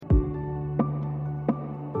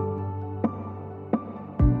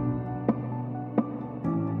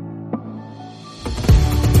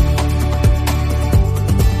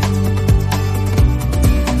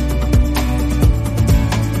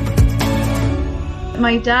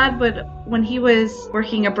My dad would, when he was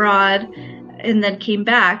working abroad and then came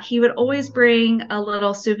back, he would always bring a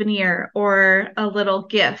little souvenir or a little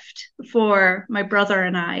gift for my brother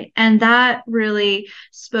and I. And that really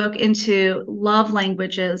spoke into love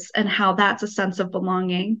languages and how that's a sense of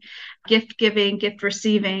belonging. Gift giving, gift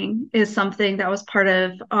receiving is something that was part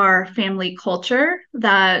of our family culture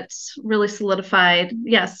that really solidified,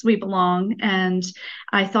 yes, we belong. And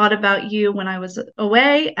I thought about you when I was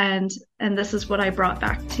away, and this is what I brought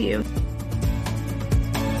back to you.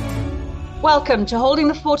 Welcome to Holding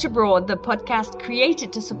the Fort Abroad, the podcast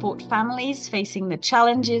created to support families facing the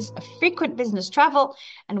challenges of frequent business travel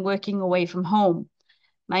and working away from home.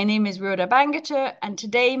 My name is Rhoda Bangerter, and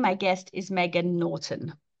today my guest is Megan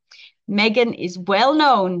Norton. Megan is well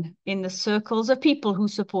known in the circles of people who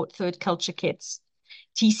support third culture kids.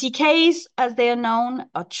 TCKs, as they are known,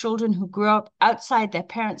 are children who grow up outside their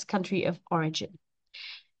parents' country of origin.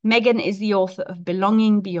 Megan is the author of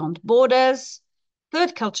Belonging Beyond Borders,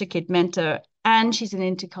 third culture kid mentor, and she's an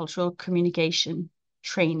intercultural communication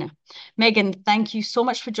trainer. Megan, thank you so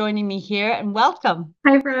much for joining me here and welcome.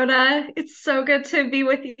 Hi, Rhoda. It's so good to be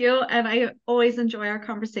with you, and I always enjoy our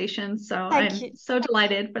conversations. So Thank you. I'm so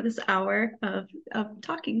delighted for this hour of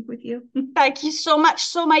talking with you. Thank you so much.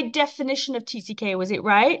 So my definition of TCK, was it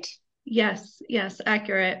right? Yes,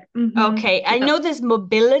 accurate. Okay, I Yep. know there's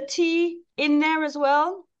mobility in there as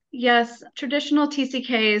well. Yes, traditional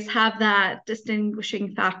TCKs have that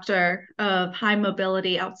distinguishing factor of high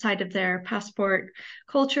mobility outside of their passport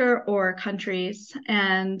culture or countries.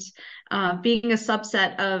 And being a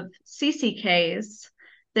subset of CCKs,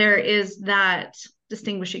 there is that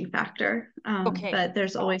distinguishing factor. Okay. But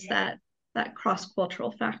there's always that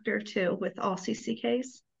cross-cultural factor too with all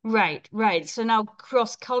CCKs. Right. So now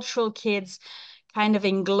cross-cultural kids kind of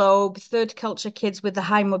englobe third culture kids with the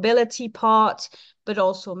high mobility part, but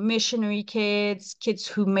also missionary kids, kids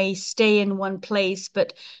who may stay in one place,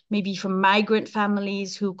 but maybe from migrant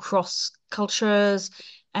families who cross cultures,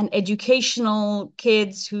 and educational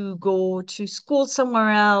kids who go to school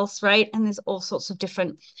somewhere else, right? And there's all sorts of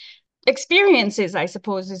different experiences, I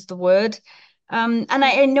suppose is the word. And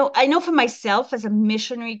I know for myself as a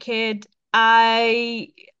missionary kid, I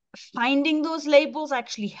finding those labels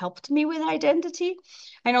actually helped me with identity.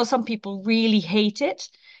 I know some people really hate it.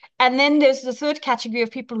 And then there's the third category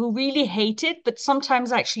of people who really hate it, but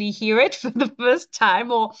sometimes actually hear it for the first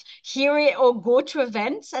time or hear it or go to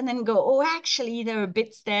events and then go, oh, actually, there are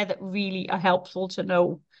bits there that really are helpful to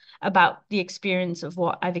know about the experience of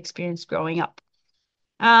what I've experienced growing up.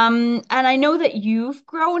 And I know that you've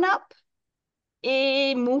grown up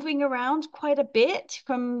moving around quite a bit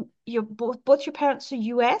from your both your parents are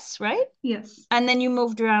US, right? Yes. And then you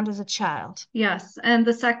moved around as a child. Yes, and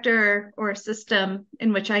the sector or system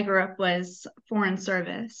in which I grew up was foreign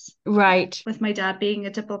service. Right. With my dad being a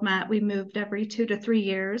diplomat, we moved every 2 to 3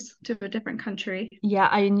 years to a different country.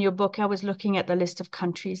 Yeah, in your book, I was looking at the list of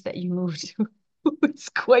countries that you moved to. It's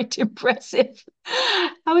quite impressive.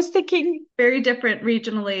 I was thinking, Very different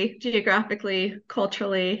regionally, geographically,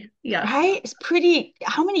 culturally. Yes. right? It's pretty.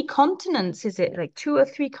 How many continents is it? Like 2 or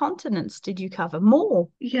 3 continents did you cover? More.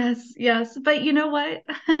 Yes. But you know what?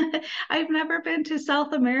 I've never been to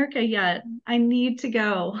South America yet. I need to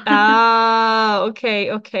go. Ah, okay.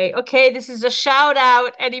 This is a shout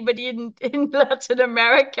out. Anybody in Latin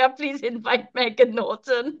America, please invite Megan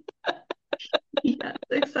Norton. Yes,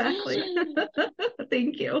 exactly.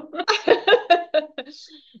 Thank you.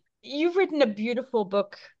 You've written a beautiful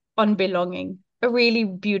book on belonging, a really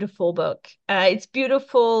beautiful book. It's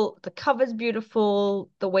beautiful. The cover's beautiful.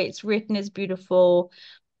 The way it's written is beautiful.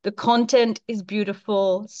 The content is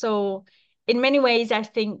beautiful. So, in many ways, I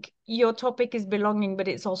think your topic is belonging, but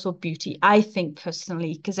it's also beauty. I think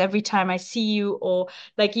personally, because every time I see you, or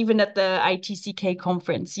like even at the ITCK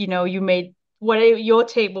conference, you made your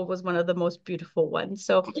table was one of the most beautiful ones.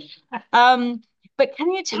 So, but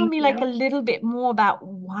can you tell Thank me like a you. little bit more about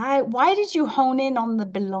why did you hone in on the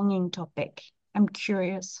belonging topic? I'm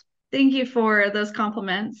curious. Thank you for those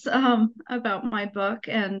compliments about my book.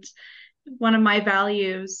 And one of my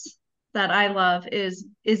values that I love is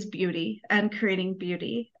beauty and creating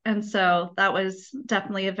beauty. And so that was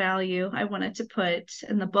definitely a value I wanted to put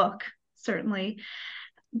in the book, certainly.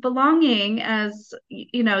 Belonging, as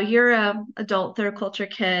you know, you're a adult third culture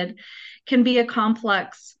kid, can be a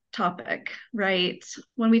complex topic, right?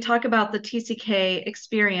 When we talk about the TCK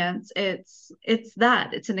experience, it's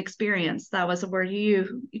an experience. That was a word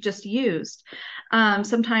you just used.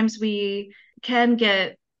 Sometimes we can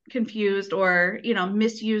get confused or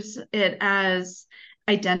misuse it as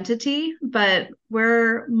identity, but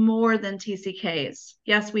we're more than TCKs.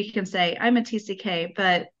 Yes, we can say I'm a TCK,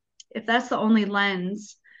 but if that's the only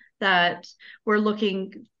lens that we're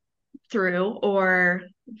looking through or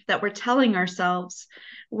that we're telling ourselves,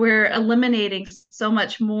 we're eliminating so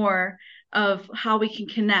much more of how we can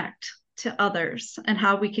connect to others and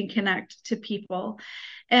how we can connect to people.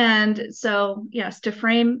 And so, yes, to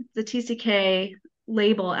frame the TCK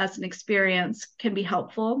label as an experience can be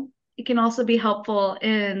helpful. It can also be helpful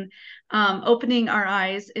in opening our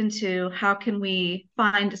eyes into how can we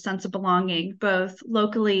find a sense of belonging, both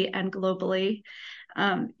locally and globally.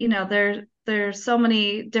 There's so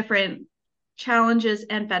many different challenges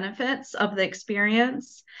and benefits of the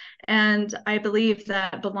experience. And I believe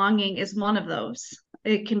that belonging is one of those.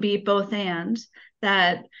 It can be both and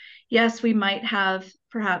that, yes, we might have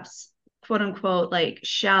perhaps quote unquote like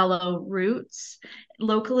shallow roots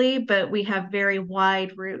locally, but we have very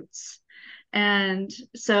wide roots. And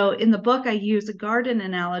so in the book, I use a garden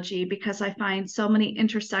analogy because I find so many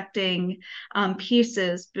intersecting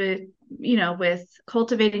pieces, with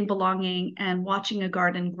cultivating belonging and watching a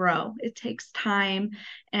garden grow. It takes time.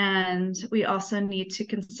 And we also need to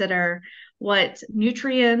consider what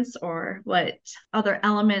nutrients or what other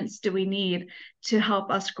elements do we need to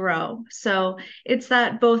help us grow. So it's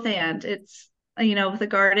that both and. It's, with a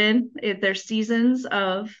garden, there's seasons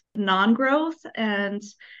of non growth, and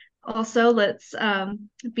also let's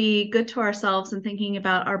be good to ourselves and thinking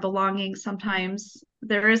about our belongings. Sometimes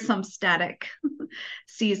there is some static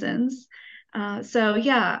seasons. So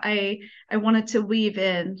yeah, I wanted to weave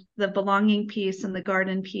in the belonging piece and the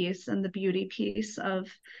garden piece and the beauty piece of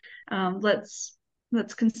let's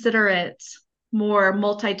consider it more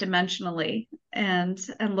multidimensionally and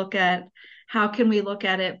look at how can we look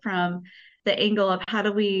at it from the angle of how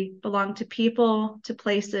do we belong to people, to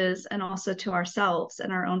places, and also to ourselves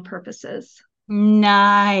and our own purposes.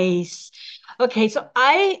 Nice. Okay, so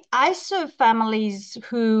I serve families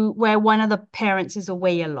where one of the parents is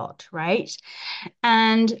away a lot, right?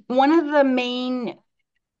 And one of the main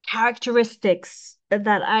characteristics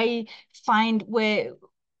that I find where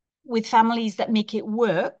with families that make it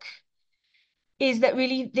work is that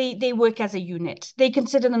really they work as a unit. They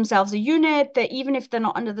consider themselves a unit, that even if they're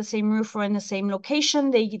not under the same roof or in the same location,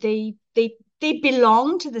 they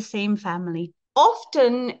belong to the same family.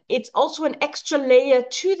 Often it's also an extra layer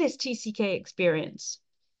to this TCK experience.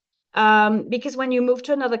 Because when you move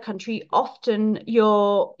to another country, often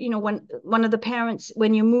when one of the parents,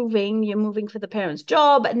 when you're moving for the parent's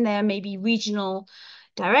job, and there may be regional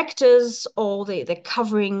directors, or they're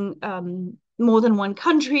covering more than one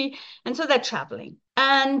country, and so they're traveling,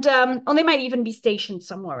 and or they might even be stationed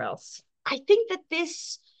somewhere else. I think that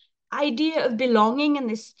this idea of belonging and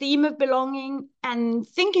this theme of belonging and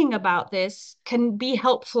thinking about this can be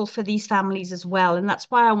helpful for these families as well. And that's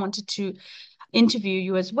why I wanted to interview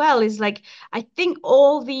you as well, is like, I think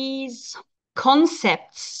all these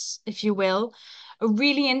concepts, if you will, are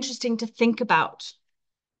really interesting to think about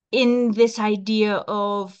in this idea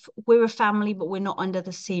of we're a family, but we're not under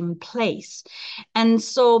the same place. And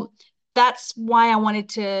so that's why I wanted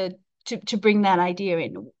to bring that idea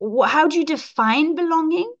in. How do you define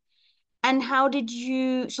belonging? And how did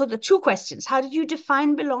you, so the two questions, how did you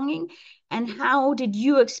define belonging? And how did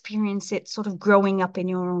you experience it sort of growing up in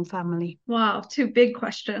your own family? Wow, two big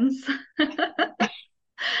questions.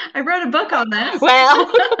 I wrote a book on this.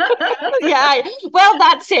 Well, yeah, well,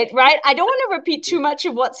 that's it, right? I don't want to repeat too much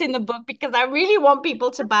of what's in the book because I really want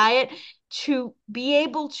people to buy it to be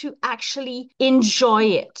able to actually enjoy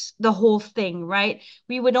it, the whole thing, right?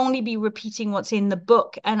 We would only be repeating what's in the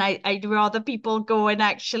book, and I'd rather people go and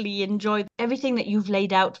actually enjoy everything that you've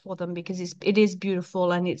laid out for them, because it is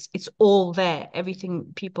beautiful and it's all there,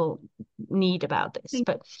 everything people need about this.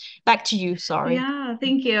 But back to you, sorry. Yeah,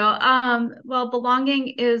 thank you. Well,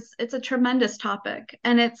 belonging it's a tremendous topic,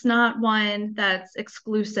 and it's not one that's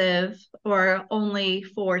exclusive or only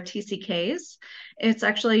for TCKs. It's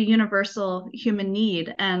actually a universal human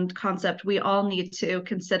need and concept we all need to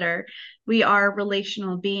consider. We are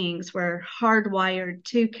relational beings. We're hardwired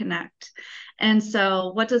to connect. And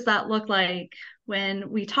so, what does that look like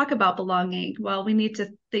when we talk about belonging? Well, we need to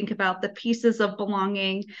think about the pieces of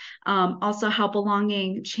belonging, also how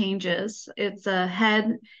belonging changes. It's a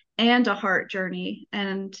head and a heart journey.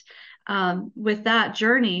 And with that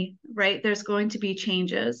journey, right, there's going to be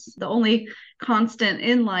changes. The only constant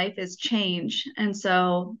in life is change. And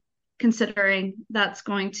so considering that's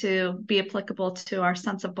going to be applicable to our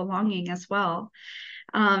sense of belonging as well.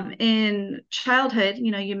 In childhood,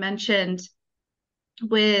 you mentioned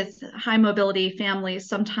with high mobility families,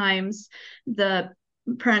 sometimes the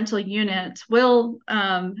parental unit will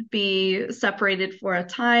be separated for a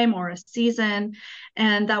time or a season,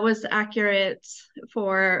 and that was accurate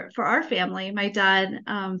for our family. My dad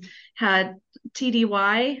had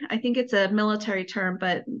TDY. I think it's a military term,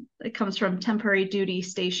 but it comes from temporary duty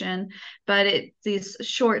station. But it's these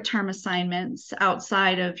short-term assignments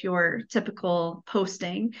outside of your typical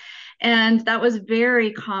posting, and that was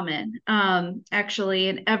very common. Actually,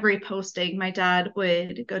 in every posting, my dad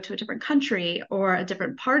would go to a different country or a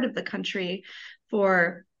different part of the country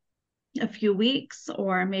for a few weeks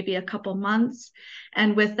or maybe a couple months.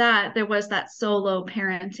 And with that, there was that solo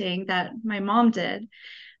parenting that my mom did.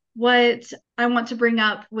 What I want to bring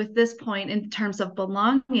up with this point in terms of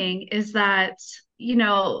belonging is that,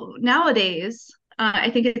 nowadays,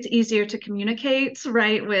 I think it's easier to communicate,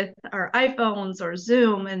 right, with our iPhones or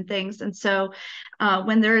Zoom and things. And so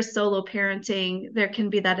when there is solo parenting, there can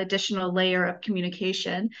be that additional layer of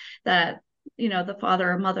communication that, the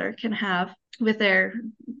father or mother can have with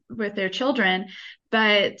their children.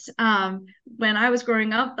 But when I was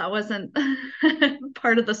growing up, that wasn't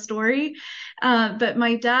part of the story. But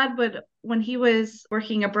my dad would, when he was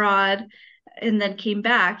working abroad and then came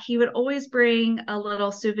back, he would always bring a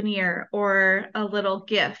little souvenir or a little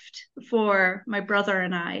gift for my brother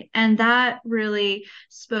and I. And that really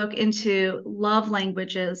spoke into love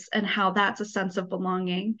languages and how that's a sense of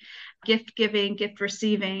belonging. Gift giving, gift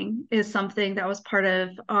receiving is something that was part of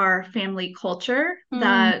our family culture Mm.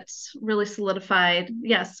 that really solidified,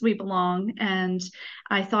 yes, we belong. And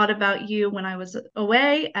I thought about you when I was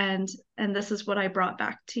away, and this is what I brought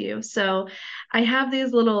back to you. So I have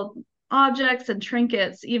these little objects and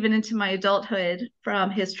trinkets even into my adulthood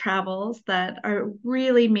from his travels that are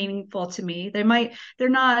really meaningful to me. They're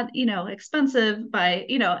not, expensive by,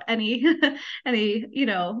 any any,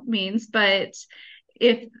 means, but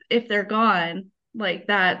if they're gone, like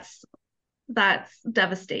that's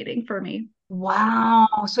devastating for me. Wow.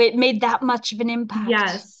 So it made that much of an impact.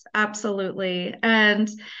 Yes, absolutely. And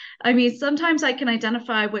I mean, sometimes I can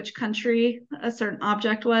identify which country a certain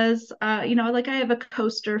object was. Like I have a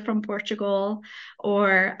coaster from Portugal,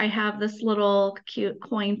 or I have this little cute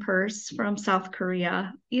coin purse from South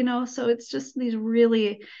Korea, so it's just these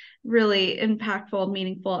really, really impactful,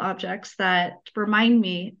 meaningful objects that remind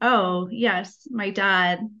me, oh, yes, my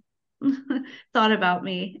dad thought about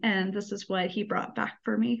me, and this is what he brought back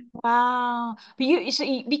for me. Wow.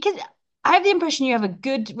 Because I have the impression you have a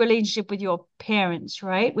good relationship with your parents,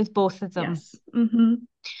 right? With both of them. Yes. Hmm.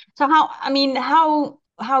 So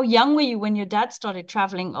how young were you when your dad started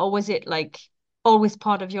traveling, or was it like always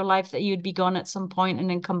part of your life that you'd be gone at some point and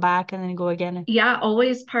then come back and then go again? Yeah,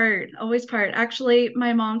 always part, always part. Actually,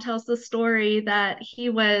 my mom tells the story that he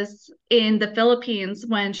was in the Philippines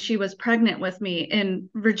when she was pregnant with me in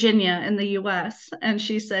Virginia in the US. And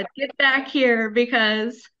she said, "Get back here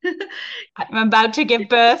because I'm about to give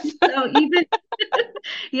birth. so even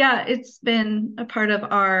yeah, it's been a part of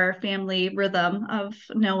our family rhythm of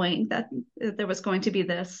knowing that there was going to be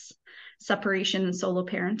this separation and solo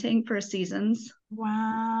parenting for seasons."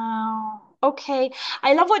 Wow. Okay.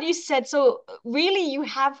 I love what you said. So really you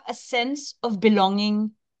have a sense of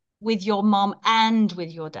belonging with your mom and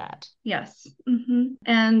with your dad. Yes.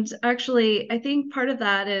 And actually, I think part of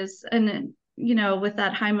that is, and with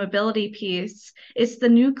that high mobility piece, it's the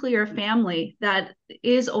nuclear family that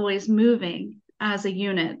is always moving as a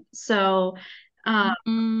unit. So, uh,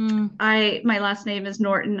 Mm. my last name is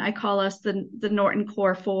Norton. I call us the Norton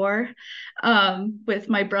Core Four, with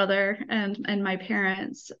my brother and my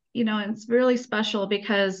parents. And it's really special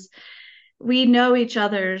because we know each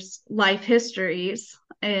other's life histories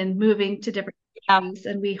and moving to different Yeah. countries,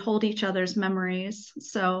 and we hold each other's memories.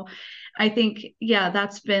 So I think, yeah,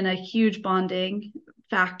 that's been a huge bonding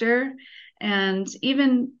factor. And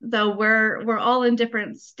even though we're all in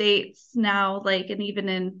different states now, like, and even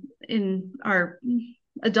in our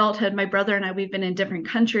adulthood, my brother and I, we've been in different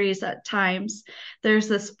countries at times. There's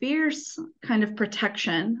this fierce kind of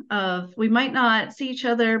protection of, we might not see each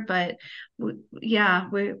other, but yeah,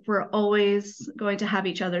 we're always going to have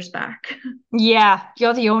each other's back. Yeah,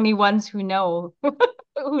 you're the only ones who know.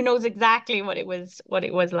 Who knows exactly what it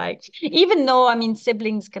was like. Even though, I mean,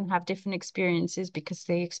 siblings can have different experiences because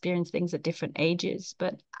they experience things at different ages.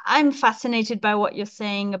 But I'm fascinated by what you're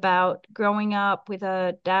saying about growing up with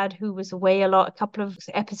a dad who was away a lot. A couple of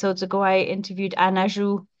episodes ago, I interviewed Anna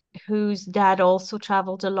Ju, whose dad also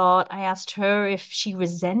traveled a lot. I asked her if she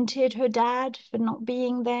resented her dad for not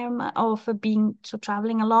being there or for being so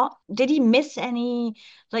traveling a lot. Did he miss any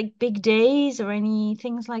like big days or any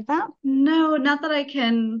things like that? No, not that I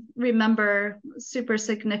can remember super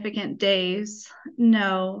significant days.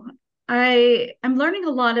 No. I'm learning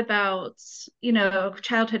a lot about,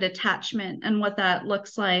 childhood attachment and what that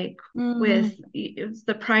looks like with Mm,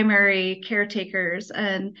 the primary caretakers.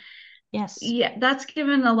 And yes. yeah, that's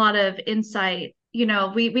given a lot of insight.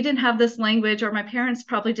 We didn't have this language, or my parents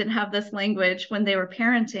probably didn't have this language when they were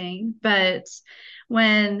parenting, but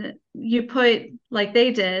when you put, like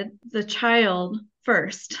they did, the child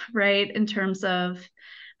first, right, in terms of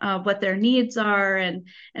what their needs are, and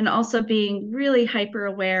also being really hyper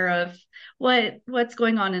aware of what's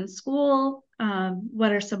going on in school,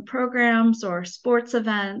 what are some programs or sports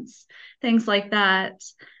events, things like that.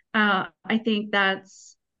 I think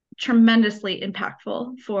that's tremendously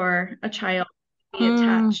impactful for a child to be Mm,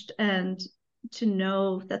 attached and to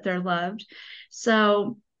know that they're loved.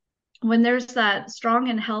 So when there's that strong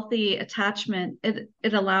and healthy attachment,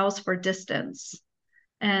 it allows for distance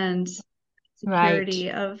and right.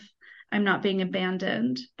 security of I'm not being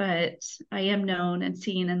abandoned, but I am known and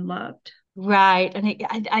seen and loved. Right.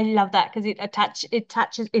 And I love that because it attaches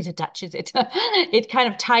it. It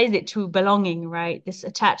kind of ties it to belonging, right? This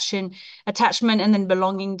attachment and then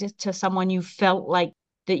belonging to someone you felt like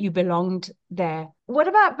that you belonged there. What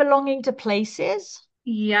about belonging to places?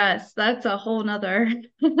 Yes, that's a whole nother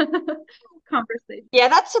conversation. Yeah,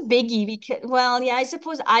 that's a biggie because, well, yeah, I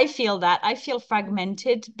suppose I feel that. I feel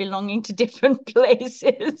fragmented belonging to different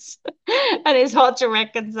places. And it's hard to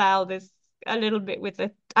reconcile this a little bit with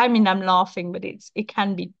it. I mean, I'm laughing, but it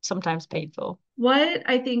can be sometimes painful. What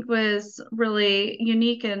I think was really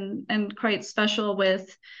unique and quite special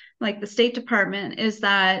with like the State Department is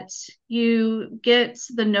that you get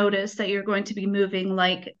the notice that you're going to be moving,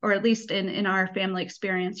 like, or at least in our family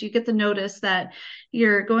experience, you get the notice that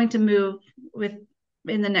you're going to move with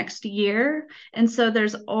in the next year. And so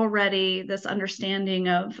there's already this understanding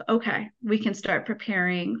of, okay, we can start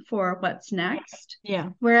preparing for what's next. Yeah.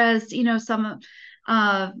 Whereas, some of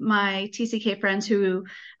my TCK friends who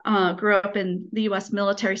grew up in the US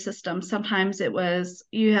military system, sometimes it was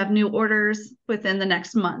you have new orders within the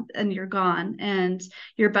next month and you're gone, and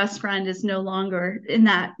your best friend is no longer in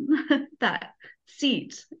that that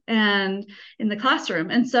seat and in the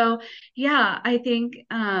classroom. And so, yeah, I think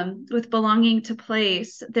with belonging to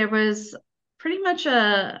place, there was pretty much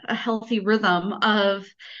a healthy rhythm of,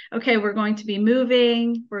 okay, we're going to be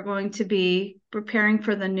moving, we're going to be preparing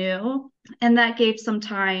for the new. And that gave some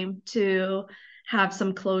time to have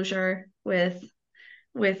some closure with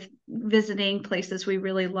visiting places we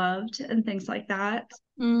really loved and things like that.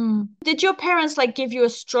 Mm. Did your parents like give you a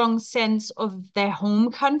strong sense of their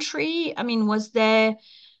home country? I mean, was there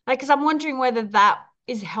like, because I'm wondering whether that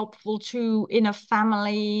is helpful too in a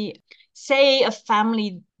family, say a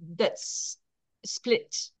family that's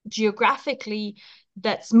split geographically,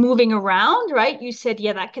 that's moving around, right? You said,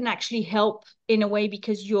 yeah, that can actually help in a way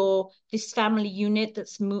because you're this family unit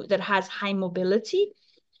that has high mobility.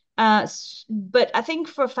 But I think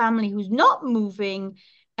for a family who's not moving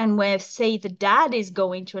and where, say, the dad is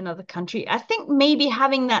going to another country, I think maybe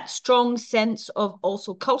having that strong sense of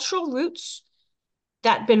also cultural roots,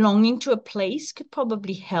 that belonging to a place could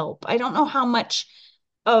probably help. I don't know how much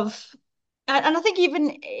of, and I think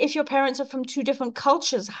even if your parents are from two different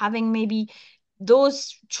cultures, having maybe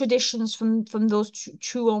those traditions from those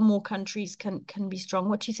two or more countries can be strong.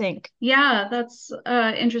 What do you think? Yeah, that's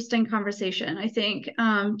an interesting conversation. I think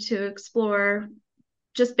to explore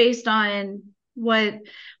just based on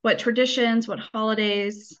what traditions, what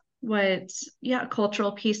holidays, what yeah,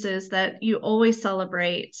 cultural pieces that you always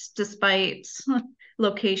celebrate despite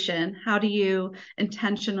location. How do you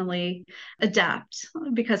intentionally adapt?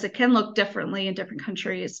 Because it can look differently in different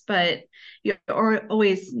countries, but you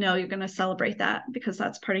always know you're going to celebrate that because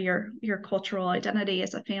that's part of your cultural identity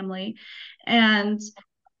as a family. And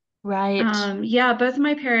Right. yeah, both of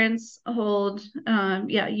my parents hold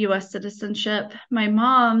yeah, US citizenship. My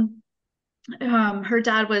mom, her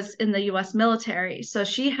dad was in the US military, so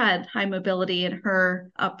she had high mobility in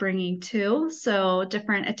her upbringing too, so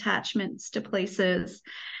different attachments to places.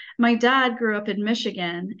 My dad grew up in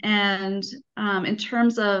Michigan, and in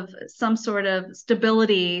terms of some sort of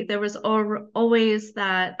stability, there was always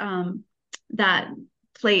that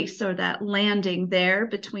place or that landing there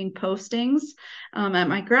between postings at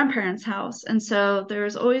my grandparents' house. And so there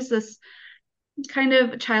was always this kind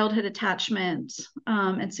of childhood attachment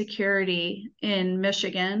and security in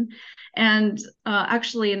Michigan. And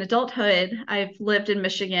actually, in adulthood, I've lived in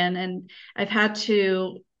Michigan and I've had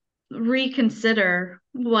to reconsider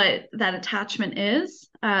what that attachment is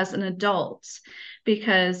as an adult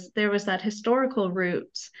because there was that historical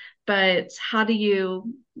root. But how do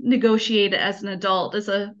you negotiate it as an adult is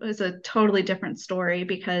a totally different story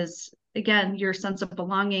because again, your sense of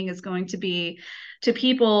belonging is going to be to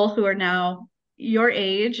people who are now your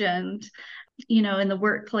age and, in the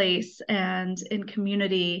workplace and in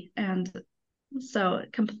community. And so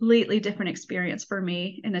completely different experience for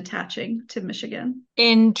me in attaching to Michigan.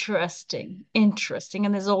 Interesting, interesting.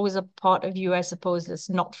 And there's always a part of you, I suppose, that's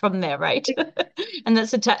not from there, right? And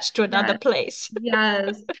that's attached to another Yes, place.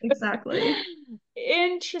 yes, exactly.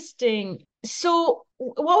 Interesting. So,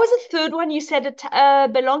 what was the third one you said?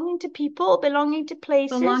 Belonging to people, belonging to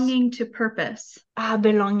places? Belonging to purpose. Ah,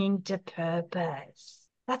 belonging to purpose.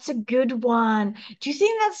 That's a good one. Do you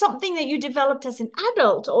think that's something that you developed as an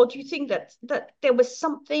adult, or do you think that there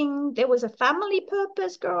was a family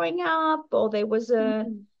purpose growing up, or there was a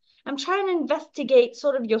Mhm. I'm trying to investigate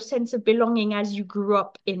sort of your sense of belonging as you grew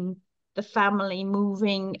up in the family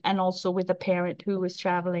moving and also with a parent who was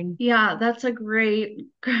traveling. Yeah, that's a great,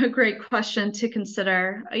 great question to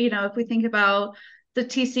consider. If we think about the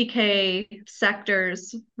TCK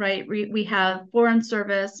sectors, right? We have foreign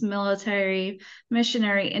service, military,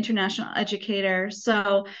 missionary, international educator.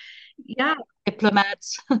 So, yeah,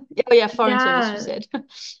 Diplomats. Oh yeah, foreign service, you yeah. said. Yeah.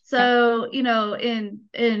 So,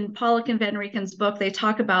 in Pollock and Van Rieken's book, they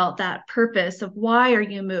talk about that purpose of why are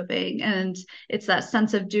you moving? And it's that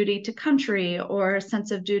sense of duty to country or a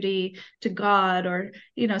sense of duty to God or,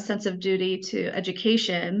 sense of duty to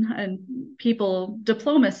education and people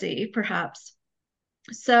diplomacy, perhaps.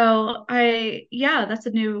 So yeah, that's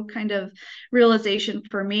a new kind of realization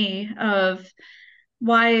for me of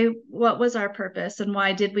what was our purpose and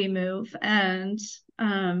why did we move and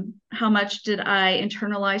how much did I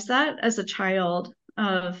internalize that as a child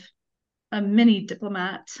of a mini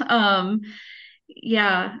diplomat.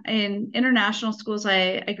 Yeah, in international schools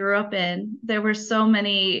I grew up in, there were so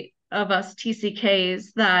many of us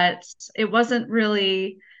TCKs that it wasn't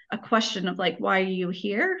really a question of like, why are you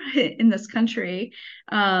here in this country?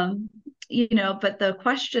 Um, but the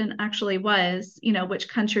question actually was, which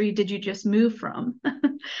country did you just move from?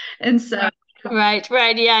 And so Right,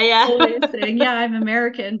 right, yeah, yeah. always saying, yeah, I'm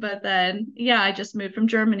American, but then, yeah, I just moved from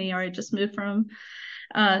Germany or I just moved from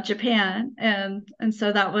Japan. And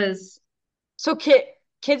so that was, So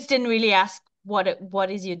kids didn't really ask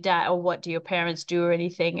what is your dad or what do your parents do or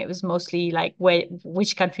anything. It was mostly like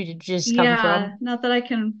which country did you just come yeah, from? not that I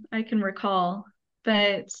can recall,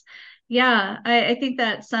 but yeah, I think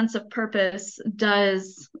that sense of purpose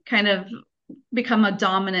does kind of become a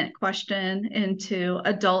dominant question into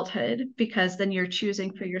adulthood because then you're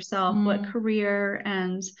choosing for yourself what Mm. career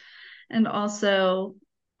and also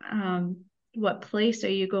what place are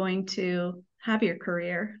you going to have your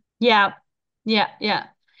career. Yeah, yeah, yeah.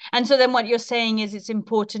 And so then what you're saying is it's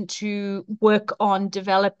important to work on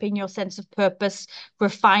developing your sense of purpose,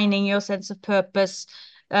 refining your sense of purpose,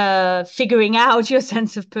 figuring out your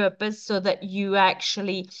sense of purpose so that you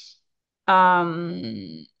actually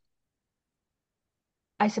um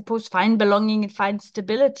I suppose find belonging and find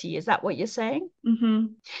stability. Is that what you're saying? Mm-hmm.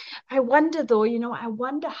 I wonder though, I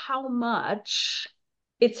wonder how much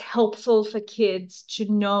it's helpful for kids to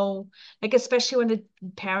know, like especially when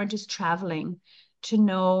a parent is traveling, to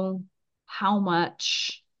know how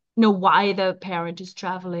much, know why the parent is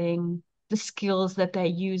traveling, the skills that they're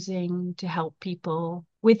using to help people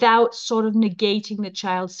without sort of negating the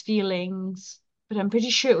child's feelings. But I'm pretty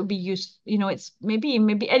sure it would be used, it's maybe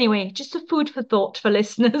anyway, just a food for thought for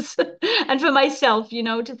listeners and for myself,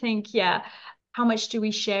 to think, yeah, how much do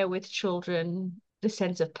we share with children the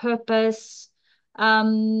sense of purpose?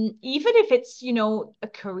 Even if it's, a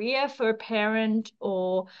career for a parent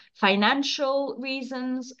or financial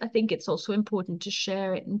reasons, I think it's also important to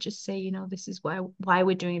share it and just say, this is why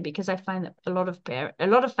we're doing it because I find that a lot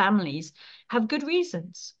of families have good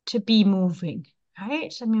reasons to be moving,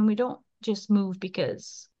 right? I mean, we don't just move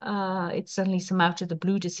because it's suddenly some out of the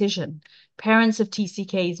blue decision. Parents of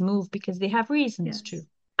TCKs move because they have reasons to. Yes.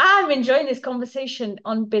 I'm enjoying this conversation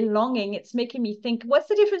on belonging. It's making me think, what's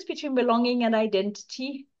the difference between belonging and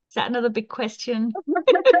identity? Is that another big question?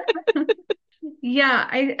 Yeah,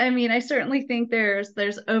 I mean, I certainly think there's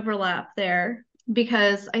overlap there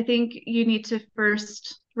because I think you need to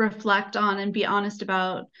first reflect on and be honest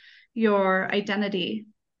about your identity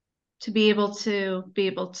to be able to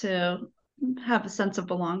have a sense of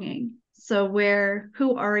belonging. So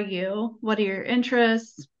who are you? What are your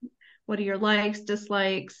interests? What are your likes,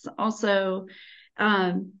 dislikes? Also,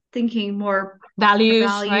 thinking more Values,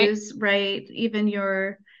 right? values, right? Even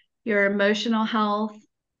your emotional health,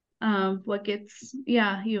 what gets,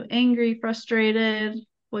 yeah, you angry, frustrated,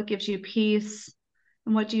 what gives you peace,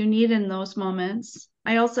 and what do you need in those moments.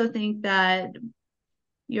 I also think that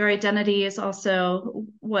your identity is also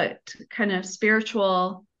what kind of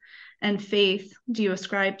spiritual and faith do you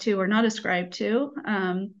ascribe to or not ascribe to,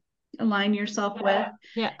 align yourself with.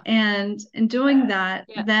 Yeah. And in doing that,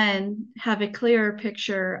 Yeah. then have a clearer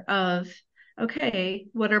picture of, okay,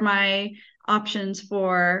 what are my options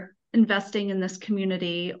for investing in this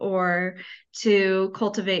community or to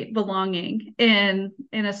cultivate belonging in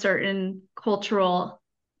a certain cultural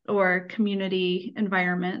or community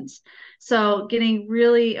environment. So getting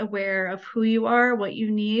really aware of who you are, what you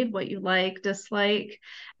need, what you like, dislike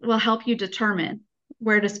will help you determine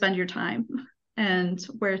where to spend your time and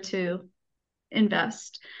where to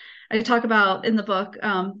invest. I talk about in the book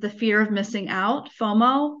the fear of missing out,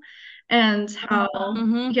 FOMO, and how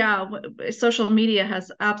Mm-hmm. yeah, social media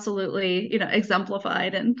has absolutely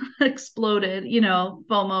exemplified and exploded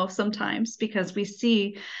FOMO sometimes because we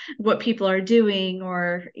see what people are doing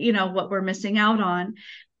or what we're missing out on.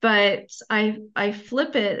 But I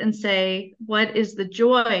flip it and say, what is the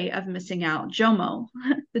joy of missing out? JOMO.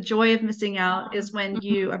 The joy of missing out is when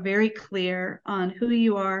you Mm-hmm. are very clear on who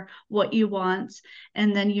you are, what you want,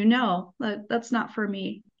 and then that that's not for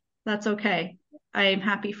me. That's okay. I am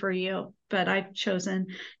happy for you, but I've chosen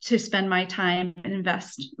to spend my time and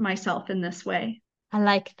invest myself in this way. I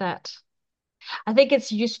like that. I think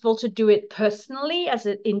it's useful to do it personally as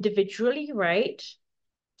an individually, right?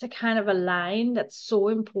 To kind of align, that's so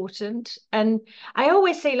important. And I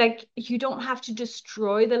always say, like, you don't have to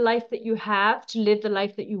destroy the life that you have to live the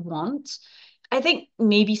life that you want. I think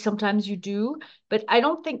maybe sometimes you do, but I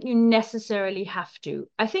don't think you necessarily have to.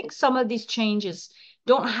 I think some of these changes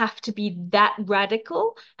don't have to be that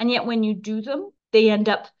radical. And yet when you do them, they end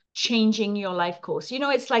up changing your life course.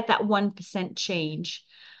 It's like that 1% change.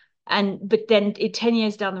 But then 10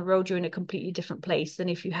 years down the road, you're in a completely different place than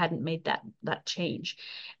if you hadn't made that change.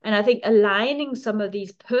 And I think aligning some of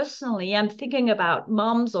these personally, I'm thinking about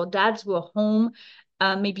moms or dads who are home,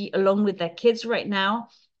 maybe alone with their kids right now,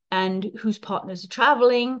 and whose partners are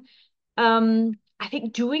traveling. I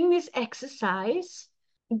think doing this exercise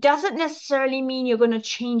doesn't necessarily mean you're going to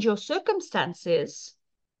change your circumstances,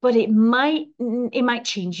 but it might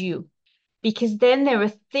change you, because then there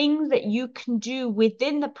are things that you can do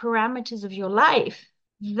within the parameters of your life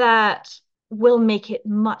that will make it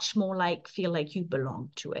much more like feel like you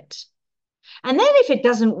belong to it. And then if it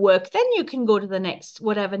doesn't work, then you can go to the next,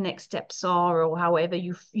 whatever next steps are, or however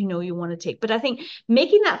you want to take. But I think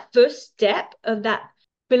making that first step of that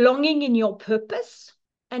belonging in your purpose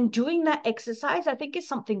and doing that exercise, I think is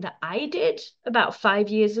something that I did about 5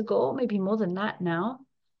 years ago, maybe more than that now,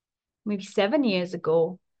 maybe 7 years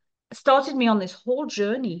ago, started me on this whole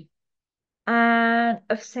journey and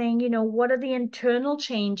of saying, what are the internal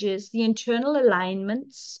changes, the internal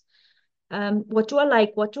alignments? What do I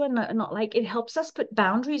like? What do I not like? It helps us put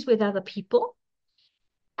boundaries with other people.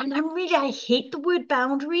 And I hate the word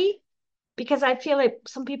boundary because I feel like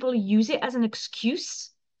some people use it as an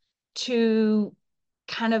excuse to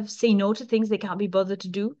kind of say no to things they can't be bothered to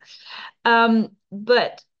do.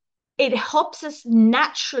 But it helps us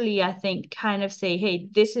naturally, I think, kind of say, hey,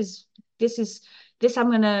 this is this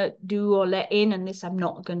I'm gonna do or let in, and this I'm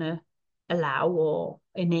not gonna allow or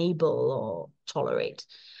enable or tolerate.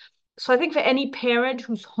 So I think for any parent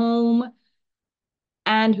who's home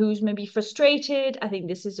and who's maybe frustrated, I think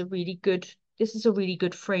this is a really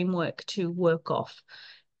good framework to work off.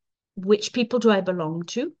 Which people do I belong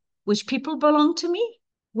to? Which people belong to me?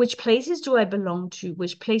 Which places do I belong to?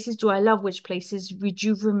 Which places do I love? Which places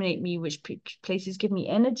rejuvenate me? Which places give me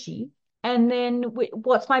energy? And then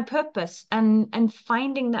what's my purpose? And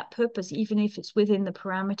finding that purpose, even if it's within the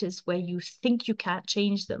parameters where you think you can't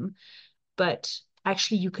change them, but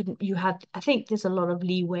actually I think there's a lot of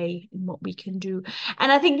leeway in what we can do.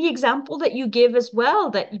 And I think the example that you give as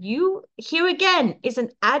well, that you here again is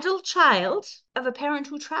an adult child of a parent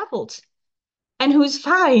who traveled and who's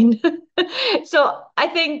fine. So I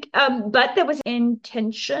think, but there was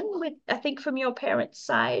intention with, I think, from your parents'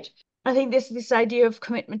 side. I think this idea of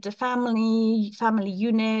commitment to family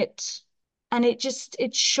unit, and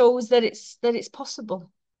it shows that it's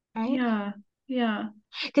possible, right? Yeah, yeah,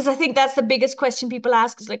 Because I think that's the biggest question people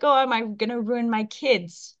ask is like, oh, am I going to ruin my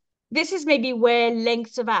kids? This is maybe where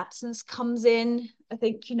lengths of absence comes in. I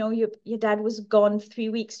think, your dad was gone 3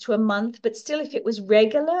 weeks to a month, but still, if it was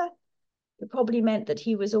regular, it probably meant that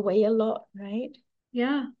he was away a lot, right?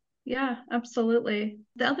 yeah, yeah, absolutely.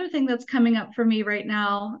 The other thing that's coming up for me right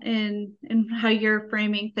now in how you're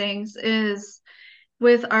framing things is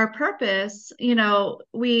with our purpose,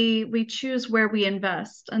 we choose where we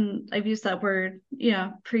invest. And I've used that word,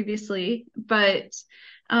 previously, but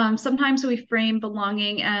sometimes we frame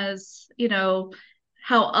belonging as,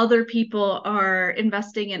 how other people are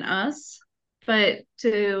investing in us, but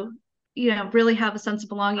to, really have a sense of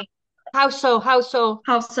belonging How so? How so?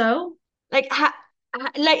 How so? Like,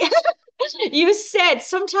 like you said,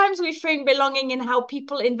 sometimes we frame belonging in how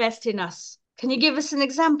people invest in us. Can you give us an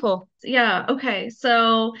example? Yeah, okay.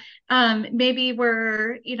 So maybe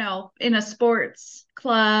we're, in a sports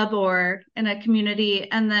club or in a community,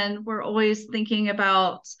 and then we're always thinking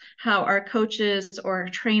about how our coaches or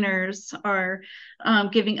trainers are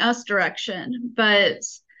giving us direction. But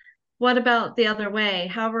what about the other way?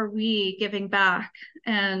 How are we giving back?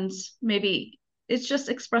 And maybe it's just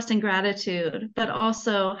expressing gratitude, but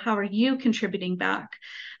also how are you contributing back?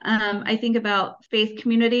 I think about faith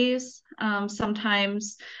communities.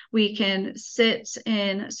 Sometimes we can sit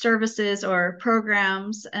in services or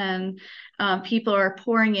programs, and people are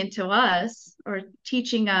pouring into us or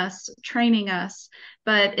teaching us, training us.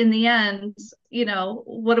 But in the end,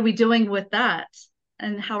 what are we doing with that?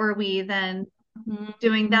 And how are we then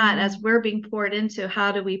doing that as Mm. we're being poured into?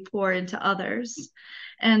 How do we pour into others?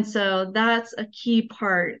 And so that's a key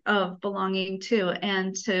part of belonging too.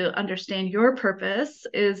 And to understand your purpose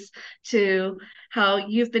is to how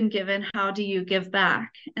you've been given, how do you give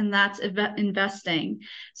back? And that's investing.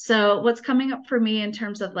 So what's coming up for me in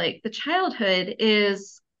terms of like the childhood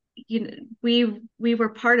is, we were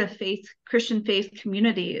part of Christian faith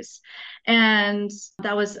communities, and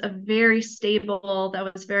that was a very stable,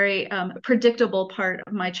 that was very predictable part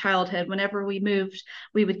of my childhood. Whenever we moved,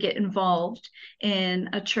 we would get involved in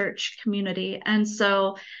a church community. And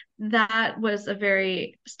so that was a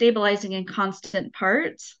very stabilizing and constant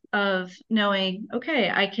part of knowing,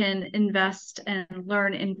 okay, I can invest and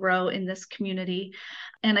learn and grow in this community.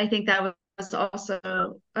 And I think that was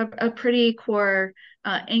also a pretty core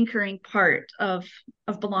anchoring part of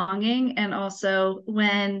belonging. And also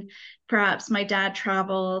when perhaps my dad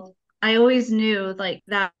traveled, I always knew like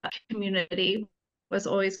that community was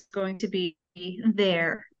always going to be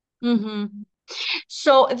there. Hmm.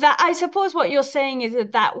 So that I suppose what you're saying is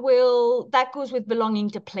that goes with belonging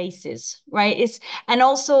to places, right? It's and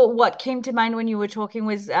also what came to mind when you were talking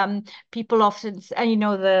was people often you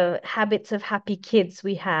know the habits of happy kids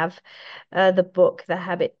we have, the book, the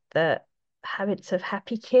habits of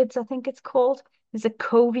happy kids, I think it's called. It's a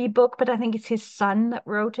Covey book, but I think it's his son that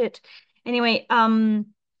wrote it. Anyway, and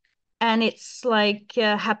it's like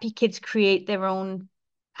happy kids create their own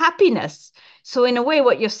happiness. So in a way,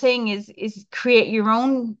 what you're saying is create your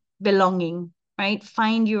own belonging, right?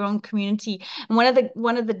 Find your own community. And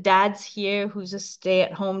one of the dads here, who's a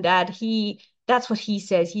stay-at-home dad, he that's what he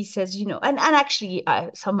says. He says, and actually,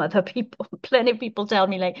 some other people, plenty of people tell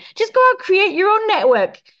me like, just go out, create your own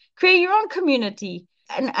network, create your own community.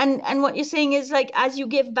 And what you're saying is like, as you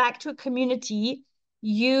give back to a community,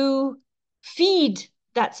 you feed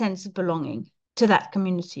that sense of belonging to that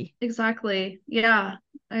community. Exactly. Yeah.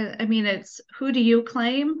 I mean, it's who do you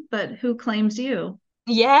claim, but who claims you?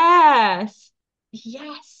 Yes.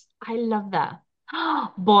 Yes. I love that.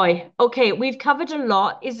 Boy. Okay, we've covered a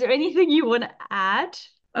lot. Is there anything you want to add?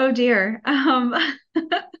 Oh dear.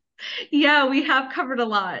 Yeah, we have covered a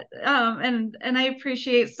lot. And I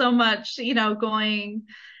appreciate so much, going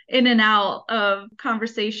in and out of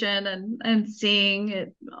conversation and seeing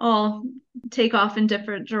it all take off in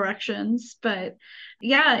different directions. But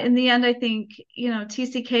yeah, in the end, I think,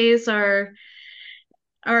 TCKs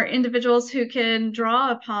are individuals who can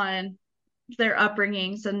draw upon their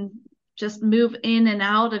upbringings and just move in and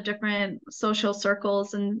out of different social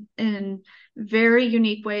circles and in very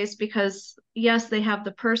unique ways, because yes, they have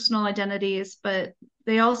the personal identities, but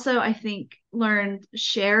they also, I think, learn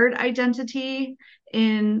shared identity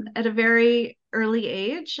in at a very early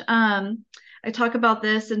age. I talk about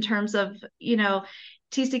this in terms of,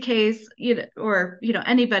 TCKs, or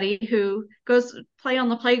anybody who goes play on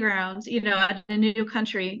the playground, at a new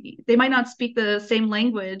country. They might not speak the same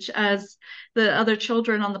language as the other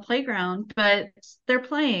children on the playground, but they're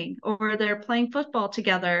playing football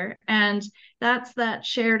together. And that's that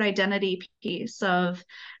shared identity piece of,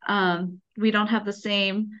 we don't have the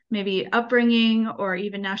same maybe upbringing or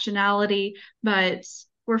even nationality, but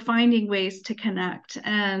we're finding ways to connect.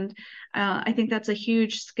 And I think that's a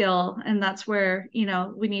huge skill. And that's where,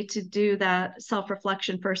 we need to do that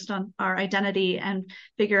self-reflection first on our identity and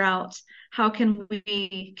figure out how can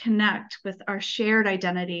we connect with our shared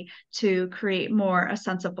identity to create more a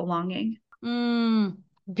sense of belonging. Mm,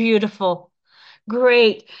 beautiful.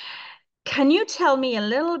 Great. Can you tell me a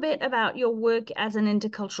little bit about your work as an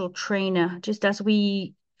intercultural trainer, just as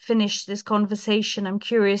we finish this conversation? I'm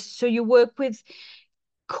curious. So you work with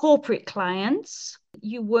corporate clients. Do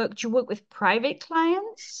you work with private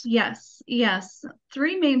clients? Yes, yes.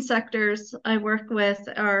 Three main sectors I work with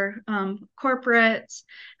are corporate,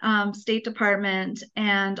 State Department,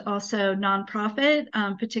 and also nonprofit,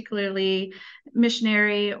 particularly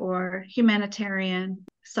missionary or humanitarian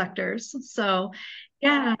sectors. So,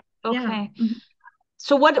 yeah, yeah. Okay.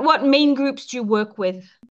 So what main groups do you work with?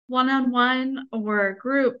 One-on-one or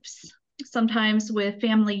groups, sometimes with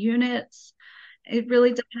family units. It really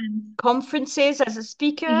depends. Conferences as a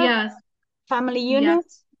speaker, Yes, family yes.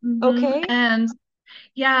 units? Okay. And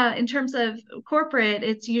yeah, in terms of corporate,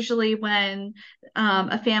 it's usually when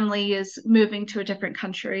a family is moving to a different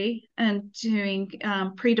country and doing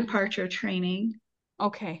pre-departure training.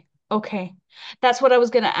 Okay. Okay. That's what I was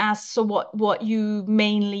going to ask. So what you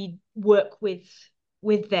mainly work with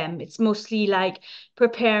them? It's mostly like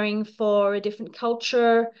preparing for a different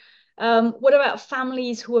culture. What about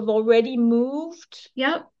families who have already moved?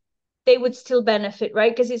 Yep. They would still benefit,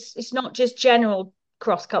 right? Because it's not just general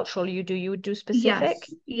cross-cultural you would do specific.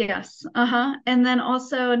 Yes, yes. Uh-huh. And then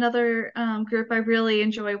also another group I really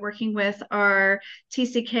enjoy working with are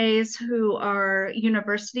TCKs who are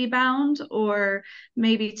university bound or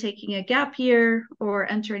maybe taking a gap year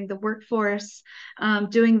or entering the workforce,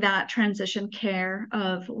 doing that transition care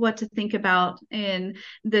of what to think about in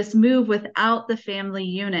this move without the family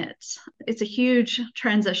unit. It's a huge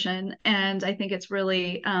transition, and I think it's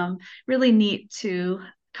really neat to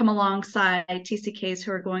come alongside TCKs who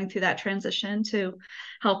are going through that transition to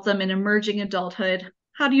help them in emerging adulthood.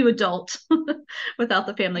 How do you adult without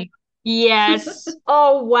the family? Yes.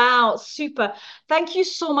 Oh, wow. Super. Thank you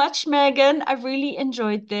so much, Megan. I really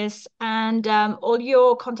enjoyed this. And all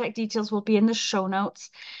your contact details will be in the show notes.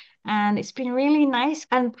 And it's been really nice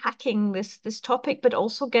unpacking this topic, but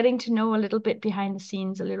also getting to know a little bit behind the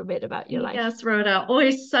scenes, a little bit about your life. Yes, Rhoda,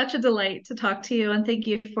 always such a delight to talk to you. And thank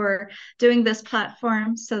you for doing this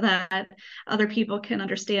platform so that other people can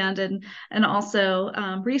understand and also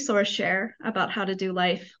resource share about how to do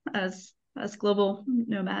life as global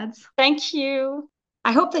nomads. Thank you.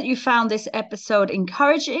 I hope that you found this episode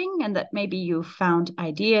encouraging and that maybe you found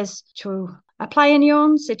ideas to apply in your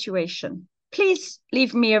own situation. Please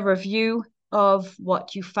leave me a review of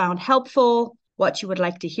what you found helpful, what you would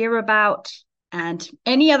like to hear about, and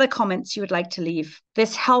any other comments you would like to leave.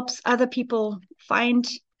 This helps other people find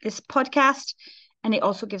this podcast, and it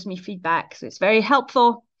also gives me feedback. So it's very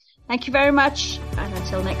helpful. Thank you very much. And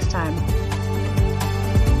until next time.